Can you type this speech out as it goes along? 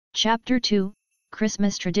Chapter 2,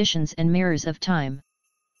 Christmas Traditions and Mirrors of Time.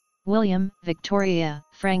 William, Victoria,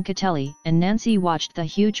 Francatelli, and Nancy watched the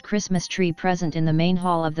huge Christmas tree present in the main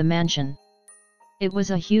hall of the mansion. It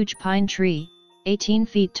was a huge pine tree, 18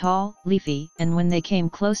 feet tall, leafy, and when they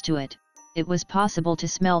came close to it, it was possible to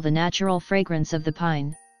smell the natural fragrance of the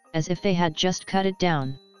pine, as if they had just cut it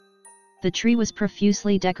down. The tree was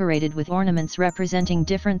profusely decorated with ornaments representing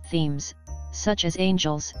different themes, such as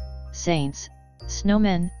angels, saints,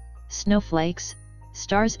 snowmen, snowflakes,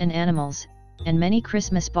 stars and animals, and many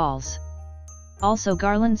Christmas balls. Also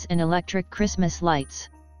garlands and electric Christmas lights.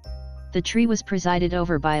 The tree was presided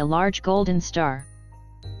over by a large golden star.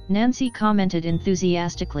 Nancy commented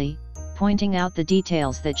enthusiastically, pointing out the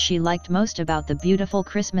details that she liked most about the beautiful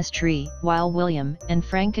Christmas tree, while William and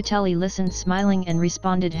Francatelli listened smiling and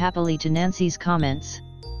responded happily to Nancy's comments.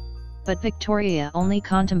 But Victoria only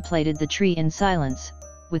contemplated the tree in silence,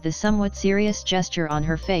 with a somewhat serious gesture on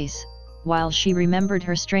her face, while she remembered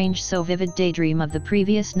her strange so vivid daydream of the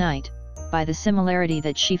previous night, by the similarity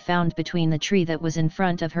that she found between the tree that was in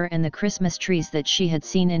front of her and the Christmas trees that she had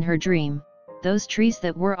seen in her dream, those trees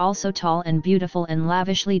that were also tall and beautiful and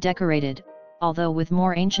lavishly decorated, although with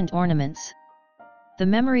more ancient ornaments. The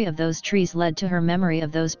memory of those trees led to her memory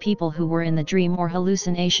of those people who were in the dream or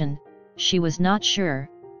hallucination, she was not sure,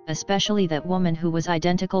 especially that woman who was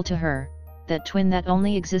identical to her, that twin that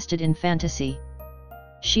only existed in fantasy.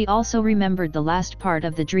 She also remembered the last part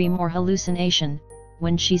of the dream or hallucination,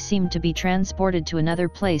 when she seemed to be transported to another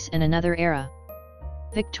place in another era.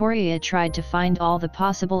 Victoria tried to find all the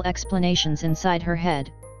possible explanations inside her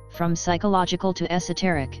head, from psychological to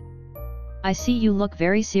esoteric. "I see you look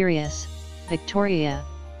very serious, Victoria,"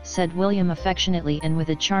 said William affectionately and with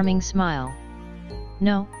a charming smile.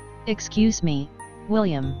 "No, excuse me,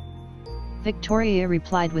 William," Victoria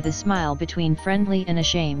replied with a smile between friendly and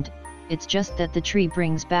ashamed, "it's just that the tree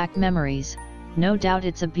brings back memories. No doubt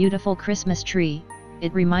it's a beautiful Christmas tree,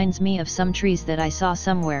 it reminds me of some trees that I saw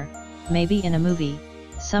somewhere, maybe in a movie,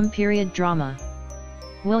 some period drama."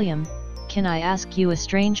 "William, can I ask you a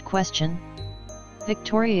strange question?"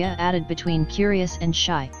 Victoria added between curious and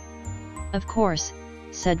shy. "Of course,"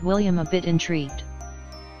 said William a bit intrigued.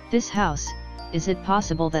 "This house, is it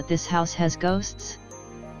possible that this house has ghosts?"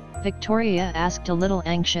 Victoria asked a little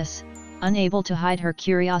anxious, unable to hide her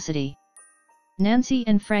curiosity. Nancy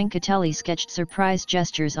and Francatelli sketched surprised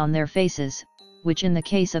gestures on their faces, which in the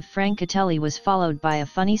case of Francatelli was followed by a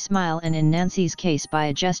funny smile and in Nancy's case by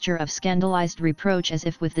a gesture of scandalized reproach, as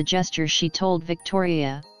if with the gesture she told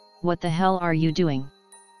Victoria, "What the hell are you doing?"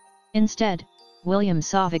 Instead, William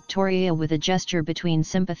saw Victoria with a gesture between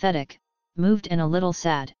sympathetic, moved and a little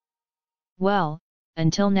sad. "Well,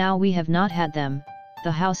 until now we have not had them.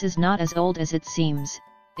 The house is not as old as it seems.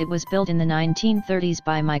 It was built in the 1930s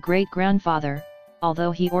by my great-grandfather, although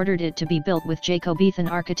he ordered it to be built with Jacobean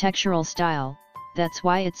architectural style, that's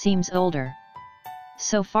why it seems older.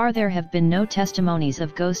 So far there have been no testimonies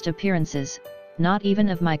of ghost appearances, not even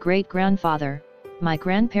of my great-grandfather, my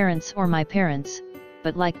grandparents or my parents,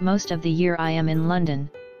 but like most of the year I am in London,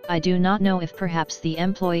 I do not know if perhaps the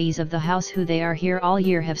employees of the house who they are here all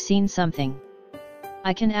year have seen something.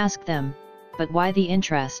 I can ask them, but why the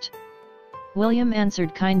interest?" William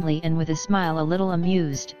answered kindly and with a smile a little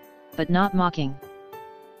amused, but not mocking.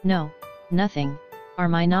 "No, nothing, or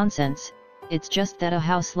my nonsense, it's just that a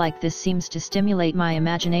house like this seems to stimulate my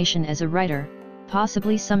imagination as a writer,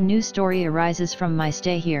 possibly some new story arises from my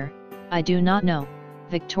stay here, I do not know,"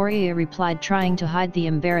 Victoria replied, trying to hide the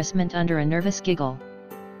embarrassment under a nervous giggle.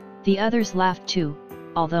 The others laughed too,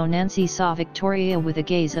 although Nancy saw Victoria with a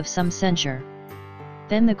gaze of some censure.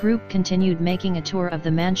 Then the group continued making a tour of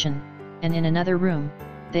the mansion, and in another room,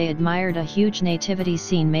 they admired a huge nativity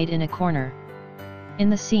scene made in a corner. In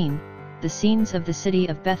the scene, the scenes of the city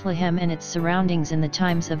of Bethlehem and its surroundings in the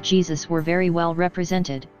times of Jesus were very well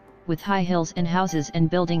represented, with high hills and houses and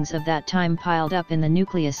buildings of that time piled up in the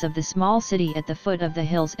nucleus of the small city at the foot of the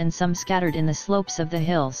hills and some scattered in the slopes of the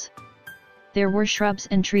hills. There were shrubs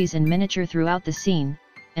and trees in miniature throughout the scene,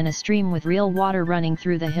 and a stream with real water running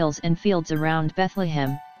through the hills and fields around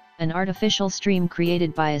Bethlehem, an artificial stream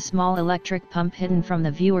created by a small electric pump hidden from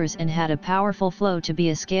the viewers and had a powerful flow to be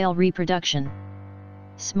a scale reproduction.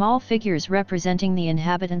 Small figures representing the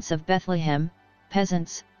inhabitants of Bethlehem,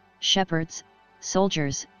 peasants, shepherds,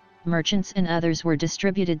 soldiers, merchants and others were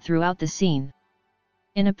distributed throughout the scene.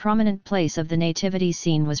 In a prominent place of the nativity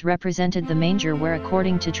scene was represented the manger where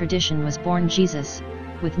according to tradition was born Jesus,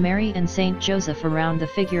 with Mary and Saint Joseph around the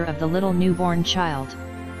figure of the little newborn child.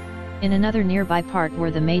 In another nearby part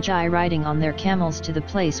were the Magi riding on their camels to the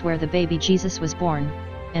place where the baby Jesus was born,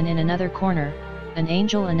 and in another corner, an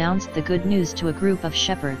angel announced the good news to a group of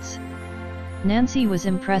shepherds. Nancy was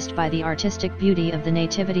impressed by the artistic beauty of the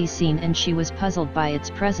nativity scene, and she was puzzled by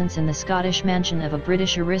its presence in the Scottish mansion of a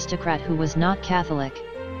British aristocrat who was not Catholic.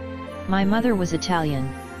 "My mother was Italian,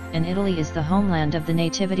 and Italy is the homeland of the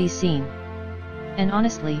nativity scene. And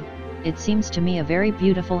honestly, it seems to me a very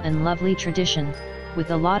beautiful and lovely tradition,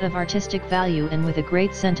 with a lot of artistic value and with a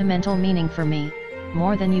great sentimental meaning for me,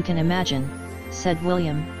 more than you can imagine," said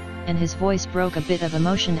William, and his voice broke a bit of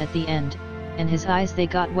emotion at the end, and his eyes they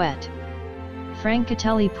got wet.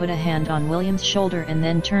 Francatelli put a hand on William's shoulder and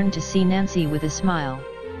then turned to see Nancy with a smile.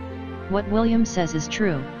 "What William says is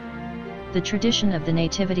true. The tradition of the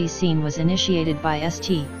nativity scene was initiated by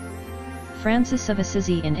St. Francis of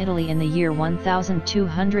Assisi in Italy in the year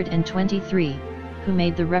 1223, who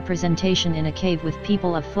made the representation in a cave with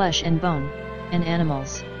people of flesh and bone, and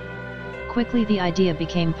animals. Quickly the idea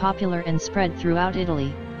became popular and spread throughout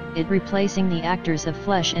Italy, it replacing the actors of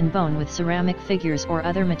flesh and bone with ceramic figures or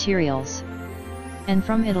other materials. And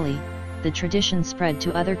from Italy, the tradition spread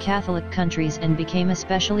to other Catholic countries and became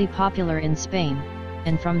especially popular in Spain,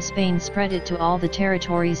 and from Spain spread it to all the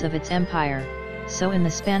territories of its empire, so in the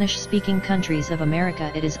Spanish-speaking countries of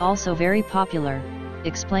America it is also very popular,"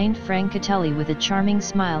 explained Francatelli with a charming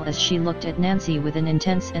smile as she looked at Nancy with an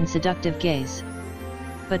intense and seductive gaze.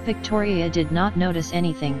 But Victoria did not notice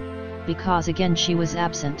anything, because again she was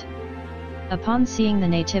absent. Upon seeing the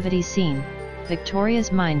nativity scene,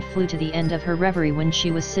 Victoria's mind flew to the end of her reverie when she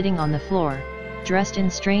was sitting on the floor, dressed in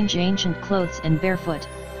strange ancient clothes and barefoot,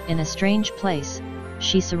 in a strange place,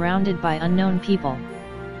 she surrounded by unknown people.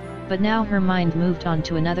 But now her mind moved on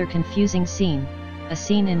to another confusing scene, a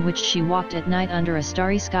scene in which she walked at night under a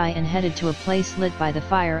starry sky and headed to a place lit by the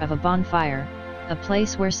fire of a bonfire, a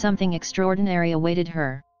place where something extraordinary awaited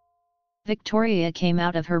her. Victoria came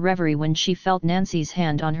out of her reverie when she felt Nancy's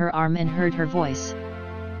hand on her arm and heard her voice.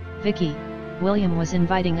 "Vicky, William was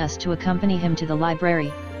inviting us to accompany him to the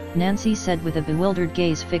library," Nancy said with a bewildered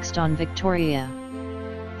gaze fixed on Victoria.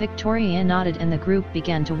 Victoria nodded and the group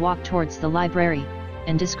began to walk towards the library,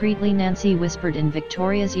 and discreetly Nancy whispered in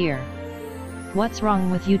Victoria's ear. "What's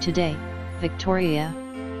wrong with you today, Victoria?"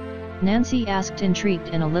 Nancy asked, intrigued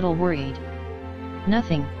and a little worried.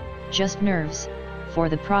 "Nothing, just nerves, for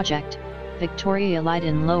the project," Victoria lied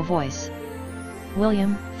in low voice.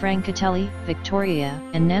 William, Francatelli, Victoria,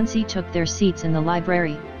 and Nancy took their seats in the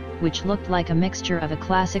library, which looked like a mixture of a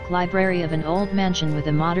classic library of an old mansion with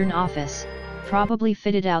a modern office, probably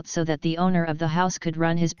fitted out so that the owner of the house could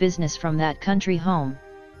run his business from that country home.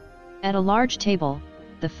 At a large table,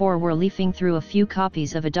 the four were leafing through a few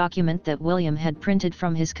copies of a document that William had printed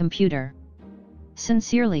from his computer.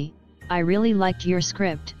 "Sincerely, I really liked your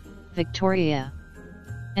script, Victoria.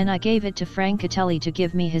 And I gave it to Francatelli to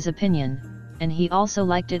give me his opinion, and he also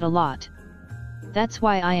liked it a lot. That's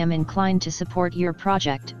why I am inclined to support your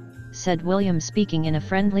project," said William, speaking in a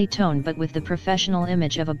friendly tone but with the professional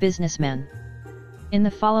image of a businessman. In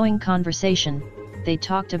the following conversation, they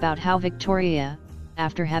talked about how Victoria,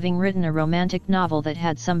 after having written a romantic novel that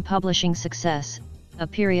had some publishing success, a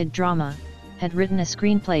period drama, had written a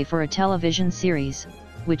screenplay for a television series,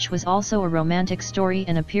 which was also a romantic story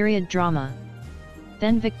and a period drama.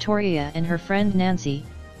 Then Victoria and her friend Nancy,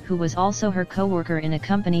 who was also her co-worker in a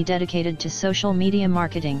company dedicated to social media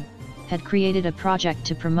marketing, had created a project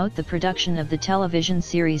to promote the production of the television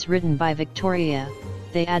series written by Victoria,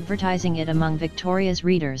 they advertising it among Victoria's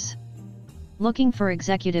readers. Looking for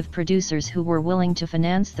executive producers who were willing to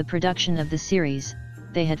finance the production of the series,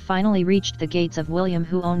 they had finally reached the gates of William,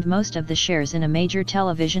 who owned most of the shares in a major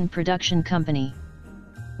television production company.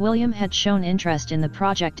 William had shown interest in the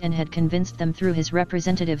project and had convinced them through his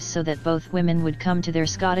representatives so that both women would come to their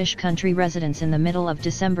Scottish country residence in the middle of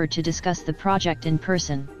December to discuss the project in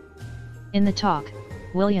person. In the talk,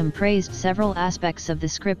 William praised several aspects of the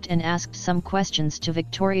script and asked some questions to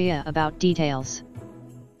Victoria about details.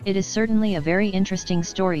 "It is certainly a very interesting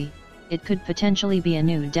story, it could potentially be a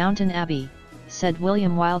new Downton Abbey," said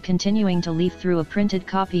William while continuing to leaf through a printed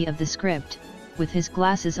copy of the script, with his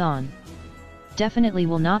glasses on. "Definitely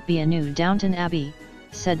will not be a new Downton Abbey,"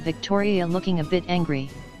 said Victoria, looking a bit angry.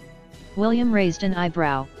 William raised an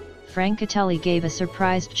eyebrow, Francatelli gave a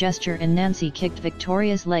surprised gesture and Nancy kicked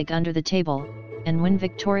Victoria's leg under the table, and when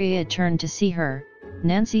Victoria turned to see her,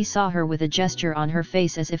 Nancy saw her with a gesture on her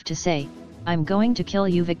face as if to say, "I'm going to kill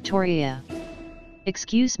you, Victoria."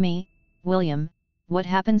 "Excuse me, William, what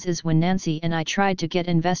happens is when Nancy and I tried to get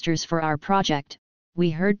investors for our project, we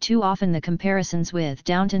heard too often the comparisons with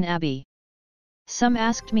Downton Abbey. Some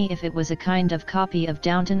asked me if it was a kind of copy of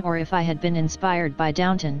Downton or if I had been inspired by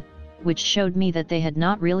Downton, which showed me that they had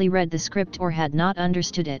not really read the script or had not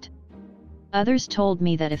understood it. Others told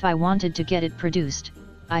me that if I wanted to get it produced,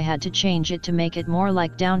 I had to change it to make it more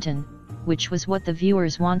like Downton, which was what the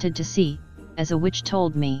viewers wanted to see, as a witch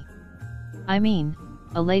told me. I mean,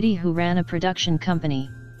 a lady who ran a production company.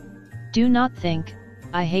 Do not think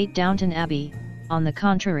I hate Downton Abbey. On the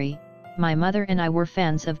contrary, my mother and I were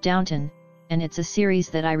fans of Downton, and it's a series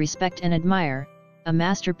that I respect and admire, a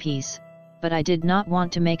masterpiece, but I did not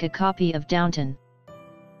want to make a copy of Downton.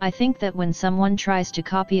 I think that when someone tries to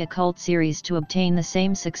copy a cult series to obtain the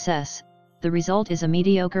same success, the result is a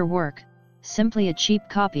mediocre work, simply a cheap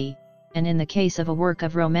copy, and in the case of a work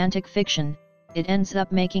of romantic fiction, it ends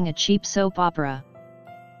up making a cheap soap opera.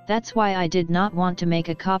 That's why I did not want to make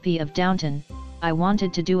a copy of Downton. I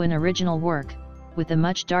wanted to do an original work, with a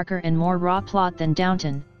much darker and more raw plot than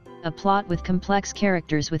Downton, a plot with complex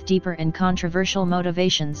characters with deeper and controversial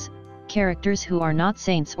motivations, characters who are not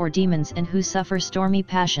saints or demons and who suffer stormy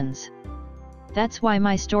passions. That's why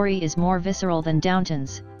my story is more visceral than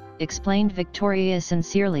Downton's, explained Victoria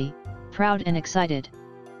sincerely, proud and excited.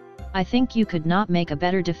 I think you could not make a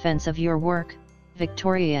better defense of your work,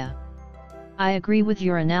 Victoria. I agree with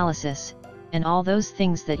your analysis, and all those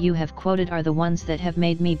things that you have quoted are the ones that have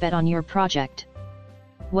made me bet on your project.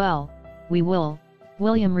 Well, we will,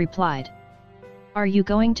 William replied. Are you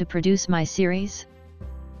going to produce my series?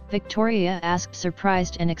 Victoria asked,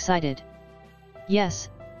 surprised and excited. Yes,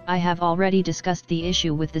 I have already discussed the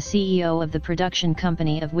issue with the CEO of the production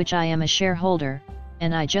company of which I am a shareholder,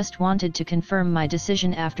 and I just wanted to confirm my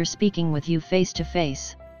decision after speaking with you face to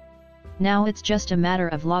face. Now it's just a matter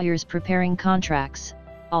of lawyers preparing contracts,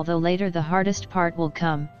 although later the hardest part will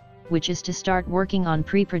come, which is to start working on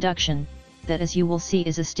pre-production, that as you will see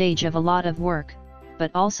is a stage of a lot of work,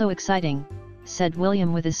 but also exciting, said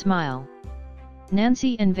William with a smile.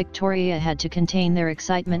 Nancy and Victoria had to contain their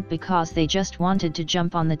excitement because they just wanted to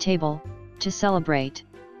jump on the table, to celebrate.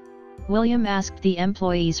 William asked the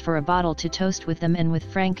employees for a bottle to toast with them and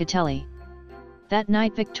with Francatelli. That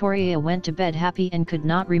night Victoria went to bed happy and could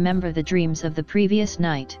not remember the dreams of the previous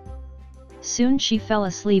night. Soon she fell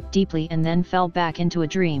asleep deeply and then fell back into a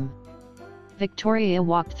dream. Victoria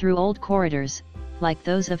walked through old corridors, like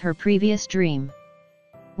those of her previous dream.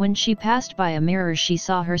 When she passed by a mirror she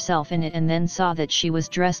saw herself in it and then saw that she was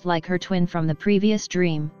dressed like her twin from the previous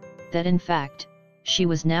dream, that in fact, she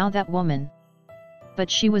was now that woman. But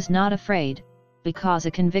she was not afraid, because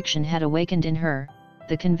a conviction had awakened in her,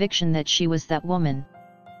 the conviction that she was that woman.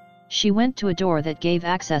 She went to a door that gave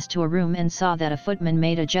access to a room and saw that a footman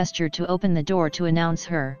made a gesture to open the door to announce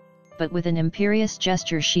her, but with an imperious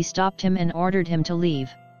gesture she stopped him and ordered him to leave.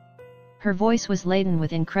 Her voice was laden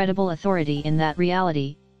with incredible authority in that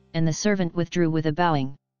reality, and the servant withdrew with a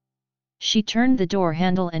bowing. She turned the door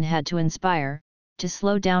handle and had to inspire, to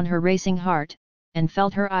slow down her racing heart, and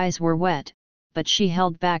felt her eyes were wet, but she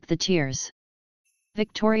held back the tears.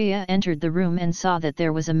 Victoria entered the room and saw that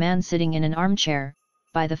there was a man sitting in an armchair,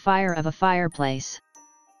 by the fire of a fireplace.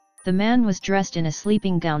 The man was dressed in a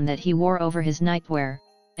sleeping gown that he wore over his nightwear,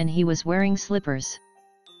 and he was wearing slippers.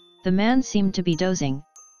 The man seemed to be dozing,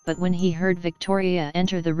 but when he heard Victoria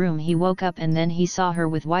enter the room he woke up and then he saw her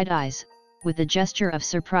with wide eyes, with a gesture of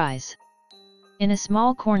surprise. In a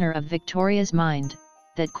small corner of Victoria's mind,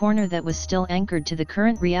 that corner that was still anchored to the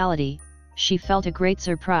current reality, she felt a great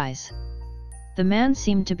surprise. The man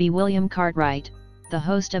seemed to be William Cartwright, the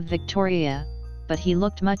host of Victoria, but he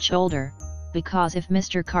looked much older, because if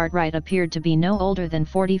Mr. Cartwright appeared to be no older than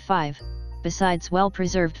 45, besides well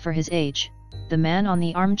preserved for his age, the man on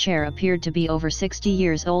the armchair appeared to be over 60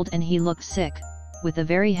 years old and he looked sick, with a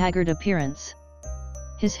very haggard appearance.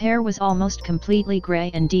 His hair was almost completely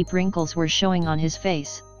grey and deep wrinkles were showing on his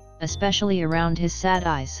face, especially around his sad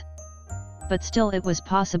eyes. But still it was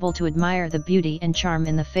possible to admire the beauty and charm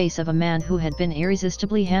in the face of a man who had been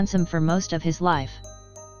irresistibly handsome for most of his life.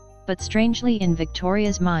 But strangely in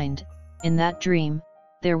Victoria's mind, in that dream,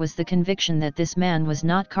 there was the conviction that this man was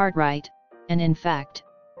not Cartwright, and in fact,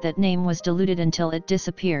 that name was diluted until it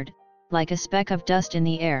disappeared, like a speck of dust in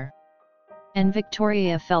the air. And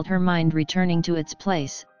Victoria felt her mind returning to its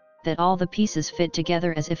place, that all the pieces fit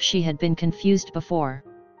together as if she had been confused before.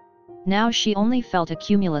 Now she only felt a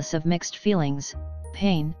cumulus of mixed feelings,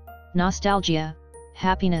 pain, nostalgia,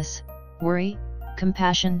 happiness, worry,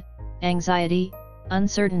 compassion, anxiety,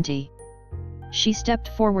 uncertainty. She stepped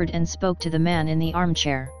forward and spoke to the man in the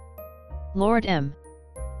armchair. "Lord M."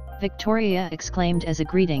 Victoria exclaimed as a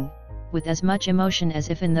greeting, with as much emotion as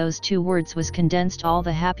if in those two words was condensed all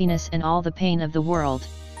the happiness and all the pain of the world.